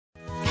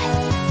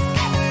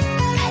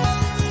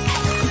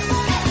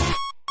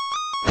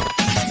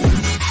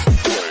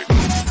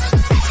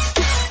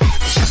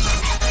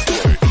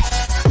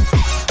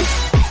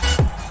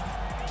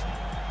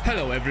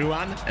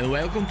everyone, and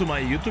welcome to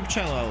my YouTube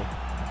channel.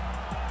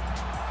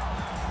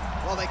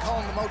 Well, they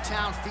call him the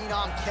Motown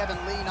Phenom Kevin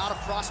Lee, not a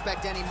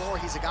prospect anymore.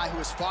 He's a guy who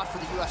has fought for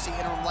the UFC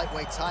interim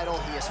lightweight title.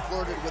 He has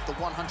flirted with the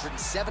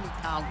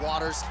 170-pound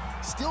waters,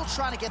 still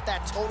trying to get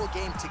that total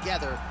game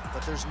together,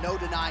 but there's no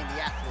denying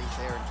the athlete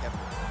there in Kevin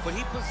Lee. But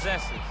he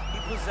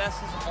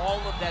possesses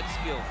all of that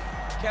skill.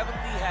 Kevin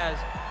Lee has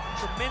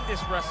tremendous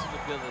wrestling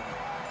ability.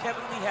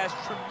 Kevin Lee has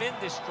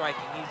tremendous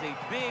striking. He's a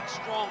big,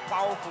 strong,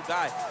 powerful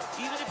guy.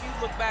 Even if you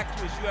look back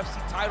to his UFC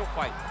title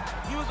fight,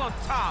 he was on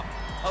top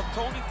of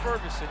Tony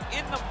Ferguson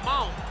in the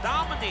mount,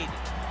 dominating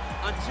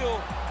until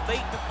late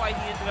in the fight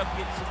he ended up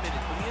getting submitted.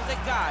 But he is a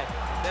guy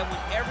that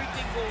when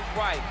everything goes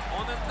right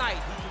on a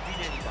night, he can beat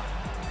anybody.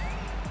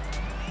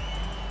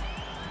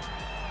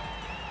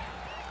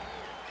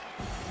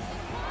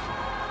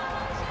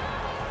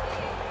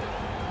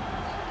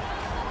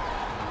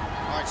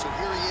 All right, so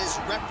here he is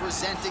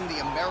representing the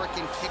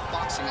American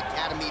Kickboxing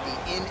Academy, the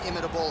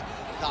inimitable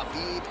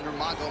Khabib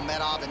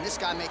Nurmagomedov, and this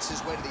guy makes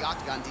his way to the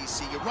Octagon,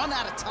 DC. You run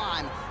out of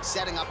time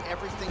setting up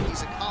everything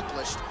he's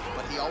accomplished,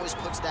 but he always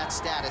puts that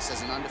status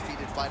as an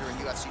undefeated fighter and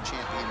UFC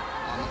champion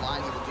on the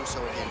line. He will do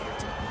so again here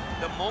tonight.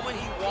 The moment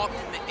he walked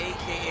in the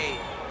AKA,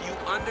 you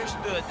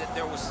understood that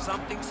there was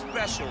something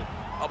special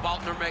about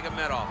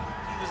Nurmagomedov.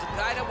 He was a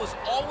guy that was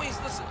always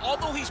listening.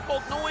 Although he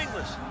spoke no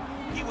English,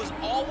 he was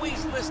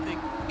always listening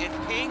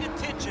and paying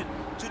attention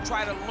to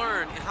try to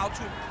learn and how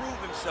to improve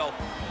himself.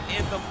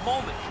 And the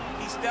moment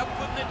he stepped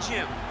foot in the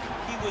gym,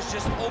 he was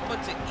just open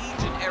to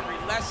each and every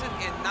lesson,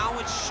 and now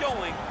it's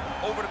showing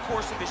over the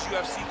course of his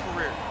UFC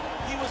career.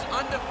 He was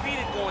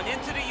undefeated going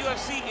into the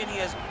UFC, and he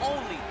has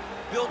only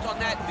built on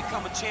that and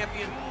become a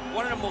champion,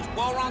 one of the most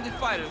well-rounded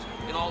fighters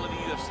in all of the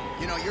UFC.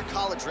 You know, your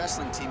college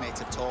wrestling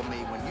teammates have told me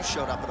when you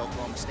showed up at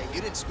Oklahoma State,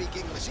 you didn't speak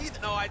English either.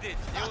 No, I didn't.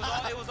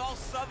 It was all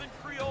Southern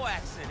Creole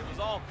accent. It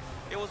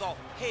was all,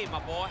 hey, my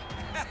boy.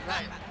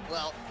 Right.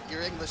 Well,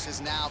 your English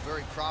is now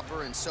very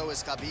proper, and so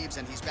is Khabib's,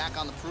 and he's back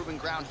on the proving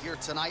ground here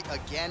tonight,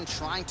 again,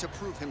 trying to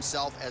prove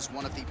himself as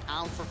one of the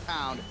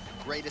pound-for-pound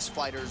greatest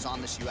fighters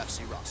on this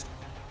UFC roster.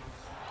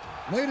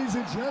 Ladies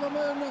and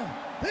gentlemen,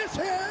 this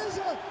is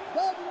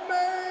the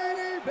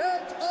main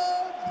event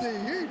of the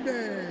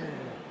evening.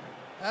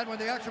 And when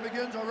the action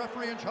begins, our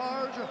referee in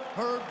charge,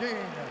 Herb Dean.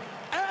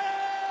 And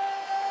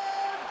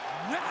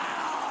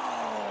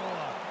now,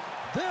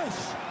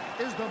 this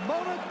is the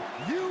moment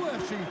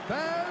UFC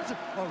fans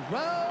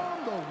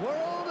around the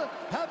world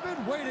have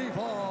been waiting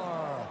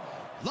for.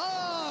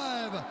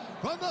 Live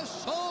from the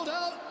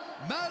sold-out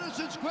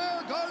Madison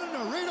Square Garden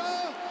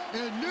Arena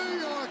in New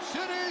York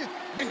City,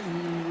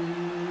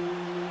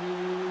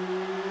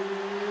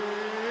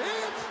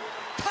 it's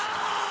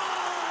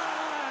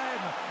time!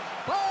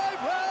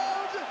 5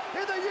 rounds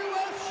in the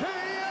UFC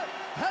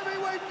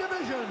heavyweight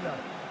division.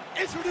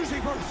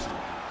 Introducing first,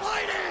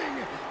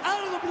 fighting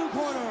out of the blue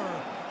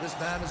corner. This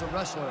man is a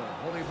wrestler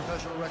holding a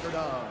professional record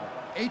of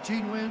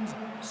 18 wins,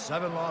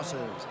 7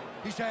 losses.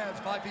 He stands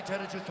 5 feet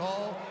 10 inches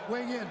tall,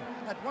 weighing in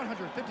at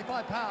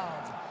 155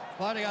 pounds.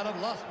 Fighting out of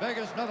Las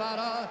Vegas,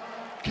 Nevada,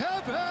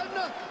 Kevin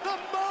the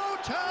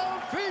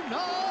Motown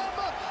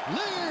Phenom Lee.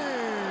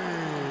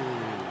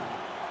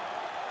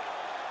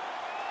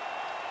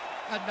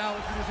 And now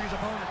introducing his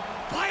opponent,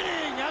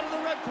 fighting out of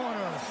the red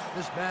corner.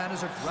 This man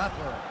is a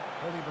grappler,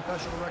 holding a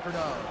professional record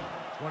of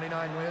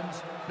 29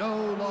 wins,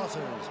 no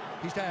losses.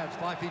 He stands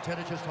 5 feet 10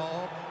 inches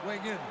tall,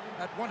 weighing in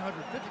at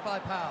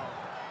 155 pounds.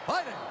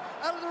 Fighting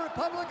out of the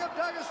Republic of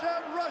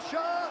Dagestan,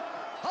 Russia,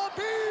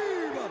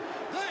 Khabib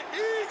the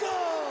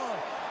Eagle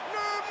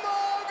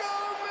Nurmagomedov!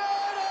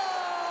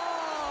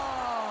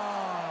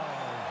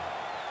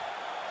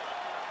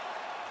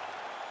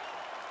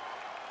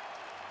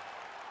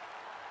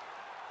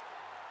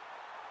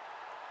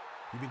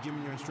 You've been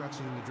given your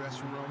instructions in the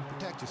dressing room.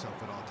 Protect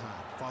yourself at all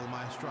times. Follow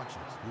my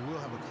instructions. We will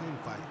have a clean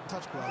fight.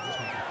 Touch gloves, just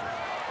make it fair.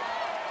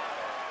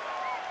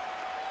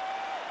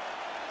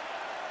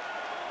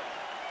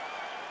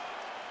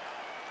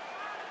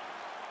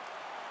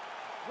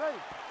 Ready.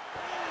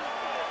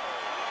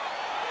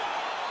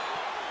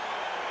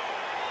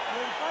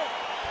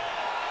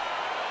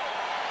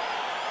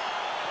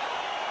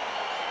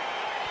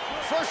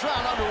 First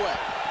round underway.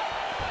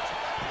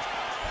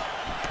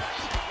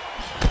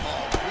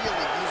 Oh,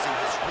 really using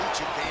his reach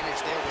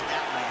advantage there with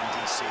that land,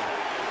 DC.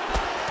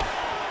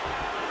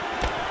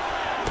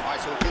 All right,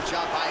 so a good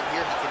job by him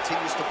here. He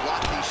continues to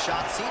block these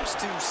shots. Seems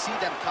to see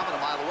them coming a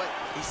mile away.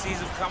 He sees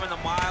them coming a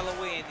mile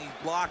away, and he's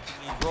blocking,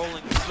 he's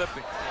rolling, he's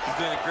slipping. He's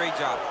doing a great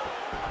job.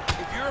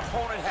 If your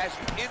opponent has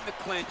you in the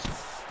clinch,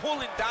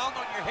 pulling down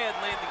on your head,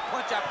 landing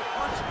punch after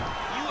punch,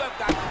 you have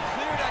got to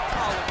clear that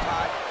collar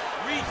tie,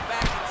 reach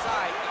back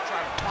inside, and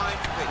try to find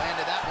space.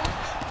 Landed that one.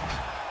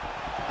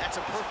 That's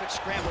a perfect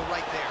scramble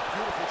right there.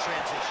 Beautiful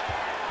transition.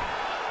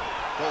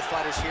 Both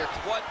fighters here.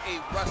 What a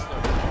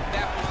wrestler.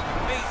 That was an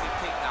amazing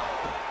takedown.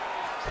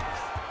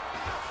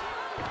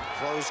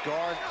 Close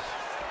guard.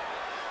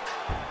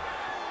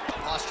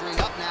 Posturing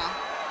up now.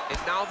 And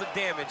now the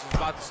damage is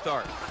about to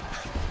start.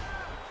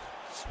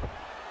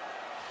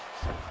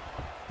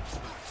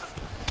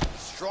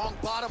 Strong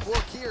bottom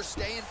work here,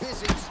 staying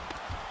busy.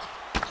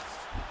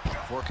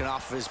 Working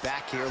off of his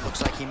back here.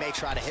 Looks like he may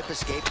try to hip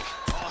escape.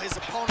 Oh, his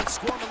opponent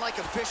squirming like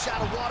a fish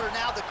out of water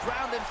now. The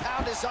ground and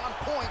pound is on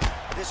point.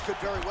 This could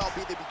very well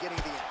be the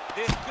beginning of the end.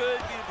 This could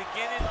be the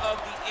beginning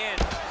of the end.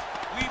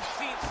 We've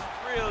seen some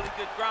really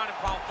good ground and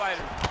pound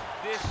fighters.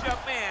 This young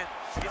man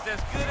is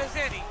as good as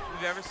any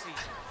we've ever seen.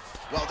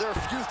 Well, there are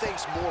a few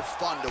things more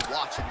fun to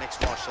watch in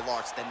mixed martial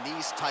arts than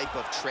these type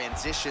of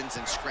transitions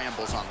and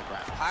scrambles on the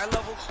ground.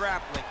 High-level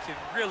grappling can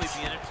really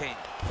be entertaining.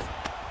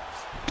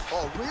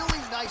 Oh,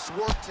 really nice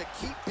work to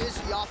keep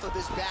busy off of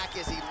his back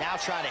as he now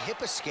trying to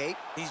hip escape.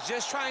 He's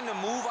just trying to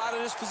move out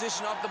of this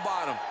position off the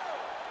bottom. I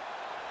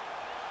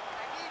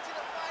need you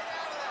to fight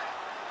out of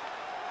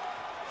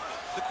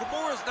that. The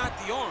Kimura is not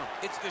the arm.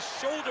 It's the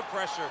shoulder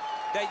pressure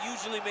that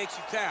usually makes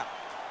you tap.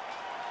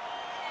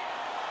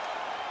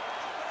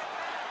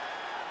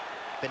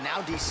 But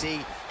now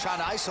DC trying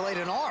to isolate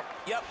an arm.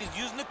 Yep, he's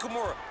using the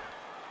Kimura.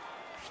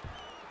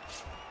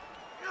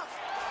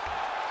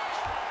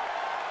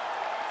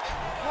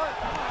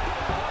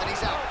 And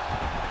he's out.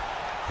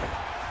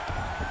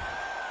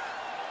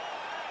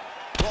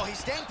 Well, he's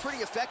staying pretty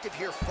effective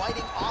here,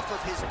 fighting off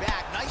of his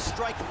back. Nice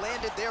strike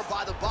landed there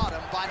by the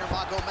bottom by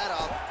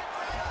Nurmagomedov.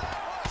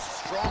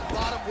 Strong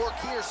bottom work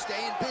here,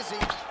 staying busy.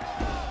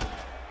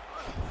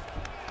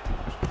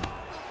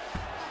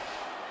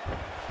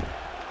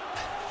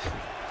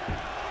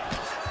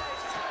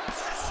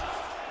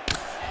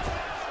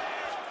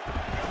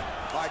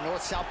 All right,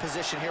 north-south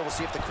position here. We'll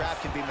see if the crowd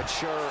can be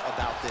mature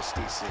about this,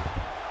 DC.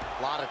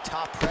 A lot of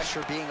top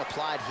pressure being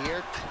applied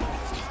here.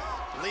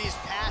 Lee's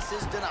pass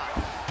is denied.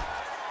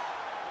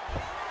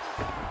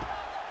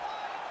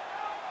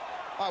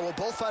 All right, well,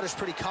 both fighters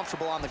pretty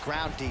comfortable on the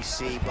ground,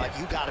 DC, but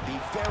you got to be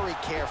very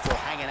careful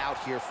hanging out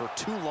here for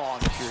too long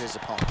if you're his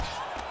opponent.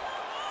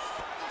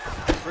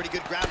 Pretty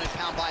good ground and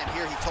pound by him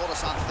here. He told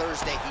us on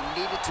Thursday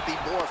he needed to be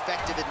more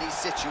effective in these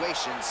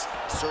situations.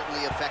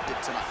 Certainly effective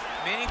tonight.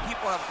 Many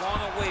people have gone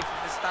away from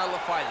this style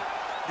of fighting.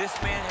 This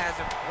man has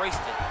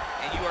embraced it,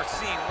 and you are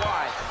seeing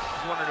why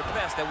he's one of the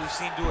best that we've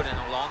seen do it in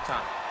a long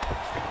time.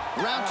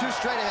 Round two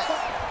straight ahead.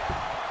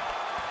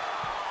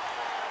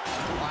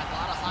 All right, a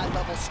lot of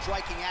high-level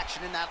striking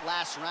action in that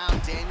last round.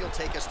 Daniel,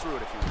 take us through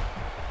it if you will.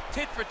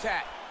 Tit for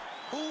tat.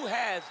 Who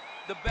has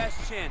the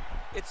best chin?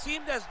 It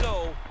seemed as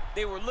though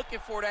they were looking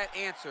for that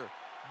answer.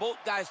 Both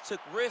guys took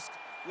risk.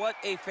 What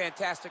a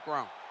fantastic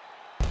round.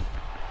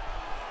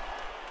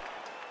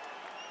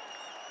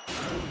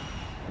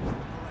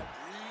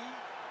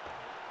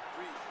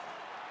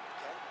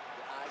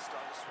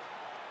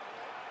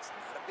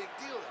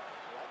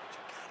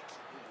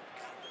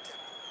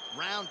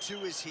 Round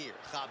two is here.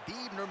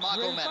 Khabib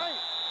Nurmagomedov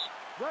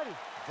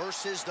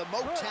versus the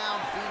Motown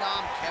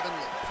phenom Kevin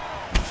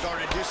Lee.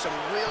 Starting to do some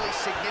really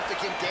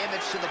significant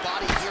damage to the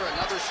body here.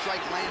 Another strike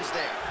lands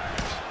there.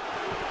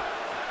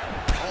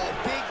 Oh,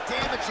 big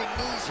damaging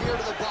knees here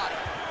to the body.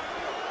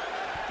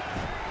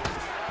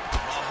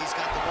 Oh, he's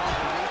got the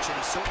longer reach, and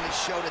he certainly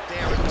showed it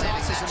there. He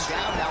tosses him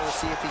down. Now we'll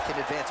see if he can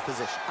advance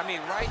position. I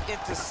mean, right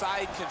into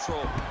side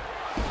control.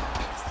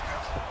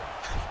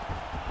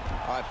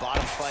 All right,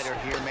 bottom fighter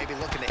here, maybe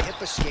looking to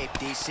hip escape,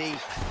 DC.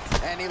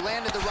 And he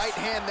landed the right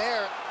hand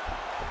there.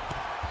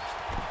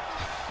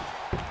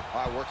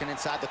 All right, working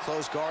inside the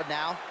closed guard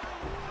now.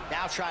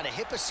 Now trying to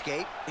hip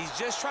escape. He's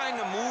just trying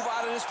to move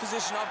out of this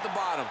position off the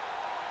bottom.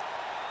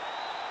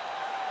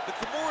 The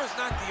Kimura is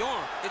not the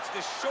arm. It's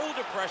the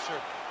shoulder pressure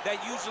that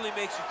usually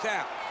makes you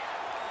tap.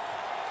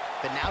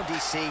 But now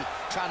DC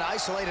trying to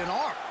isolate an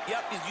arm.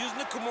 Yep, he's using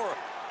the Kimura.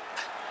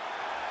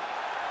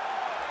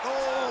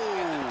 Oh!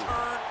 And the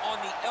turn on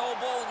the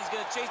elbow, and he's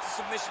going to chase the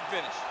submission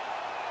finish.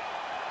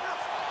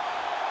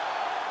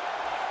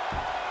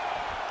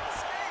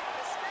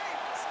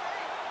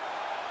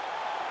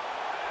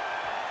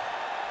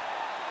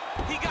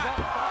 He got it,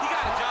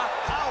 John.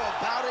 How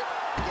about it?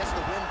 Gets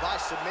the win by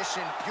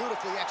submission.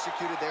 Beautifully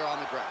executed there on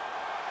the ground.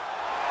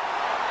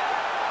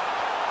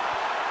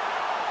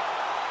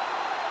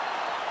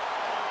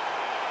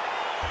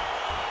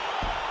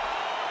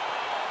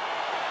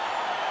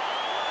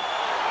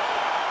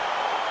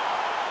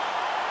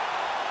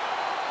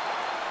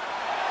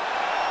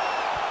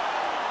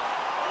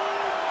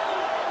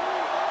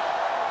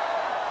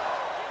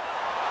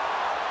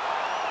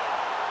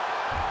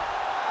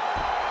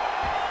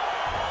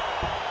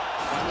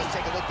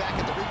 Take a look back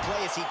at the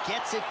replay as he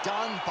gets it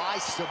done by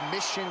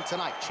submission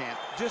tonight, champ.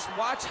 Just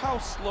watch how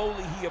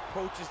slowly he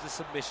approaches the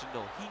submission,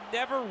 though. He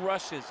never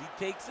rushes. He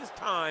takes his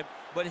time,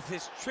 but it's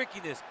his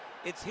trickiness.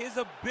 It's his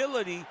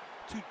ability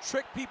to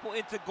trick people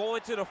into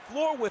going to the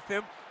floor with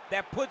him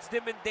that puts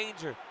them in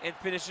danger and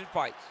finishing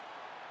fights.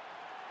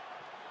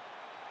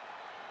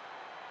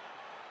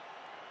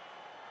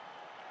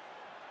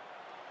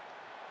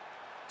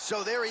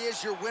 So there he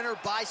is, your winner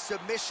by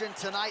submission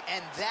tonight,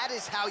 and that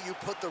is how you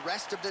put the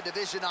rest of the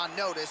division on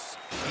notice.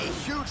 A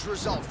huge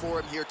result for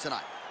him here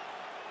tonight.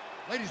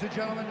 Ladies and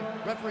gentlemen,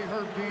 referee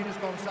Herb Dean is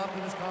going to stop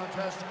this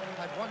contest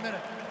at 1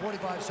 minute,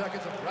 45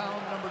 seconds of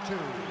round number 2.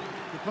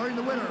 Declaring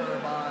the winner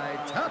by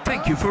tap.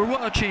 Thank you for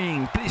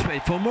watching. Please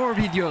wait for more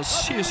videos.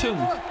 See you soon.